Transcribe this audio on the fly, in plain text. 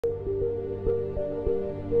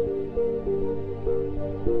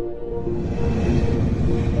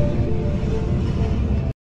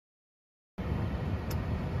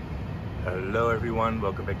Hello everyone,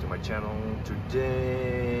 welcome back to my channel.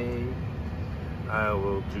 Today I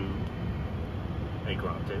will do a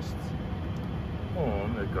ground test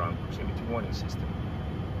on a ground proximity warning system.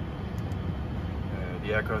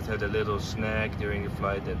 The aircraft had a little snag during the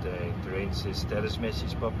flight that the terrain status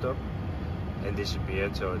message popped up and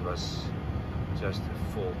disappeared, so it was just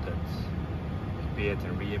a fault that appeared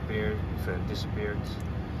and reappeared, and disappeared.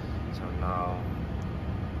 So now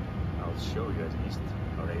I'll show you at least.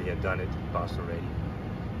 Already have done it, passed already.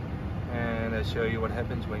 And I'll show you what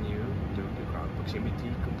happens when you do the ground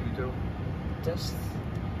proximity computer test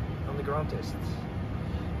on the ground test.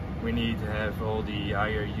 We need to have all the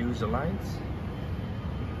IRUs aligned.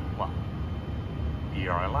 Well, we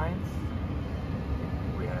are aligned.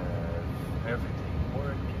 We have everything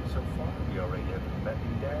working so far. We already have the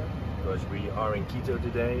mapping there because we are in Quito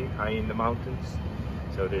today, high in the mountains.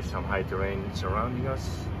 So there's some high terrain surrounding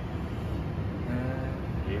us.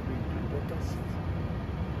 Here we do the test.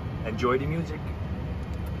 Enjoy the music.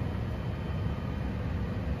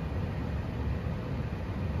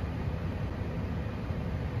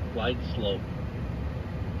 Glide slope.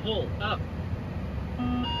 Pull up.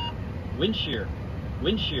 Wind shear.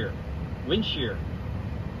 Wind shear. Wind shear.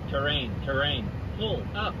 Terrain. Terrain. Pull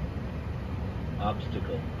up.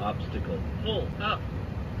 Obstacle. Obstacle. Pull up.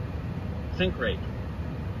 Sink rate.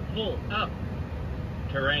 Pull up.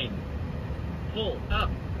 Terrain. Pull up.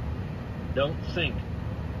 Don't sink.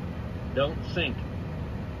 Don't sink.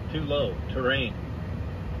 Too low. Terrain.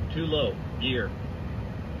 Too low. Gear.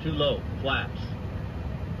 Too low. Flaps.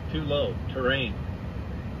 Too low. Terrain.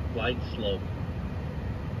 Glide slope.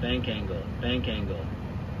 Bank angle. Bank angle.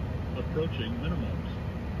 Approaching minimums.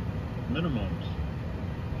 Minimums.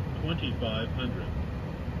 2,500.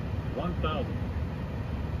 1,000.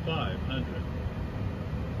 500.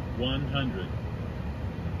 100.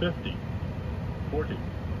 50. 40,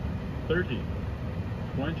 30,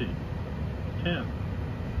 20, 10.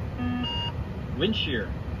 Wind shear,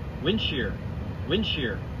 wind shear, wind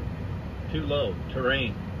shear. Too low,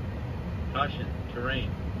 terrain. Caution,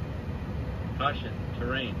 terrain. Caution,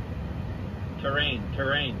 terrain. Terrain,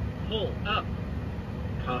 terrain. Pull up.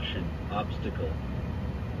 Caution, obstacle.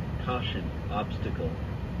 Caution, obstacle.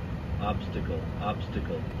 Obstacle,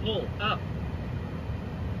 obstacle. Pull up.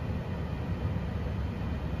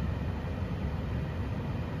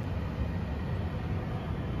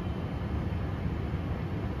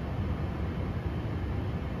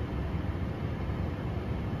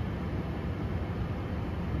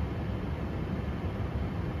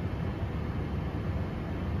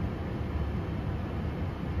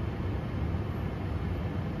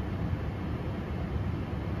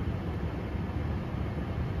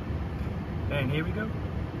 And here we go.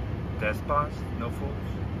 Test passed, no faults.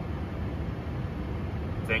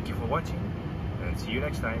 Thank you for watching and see you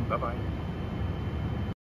next time. Bye bye.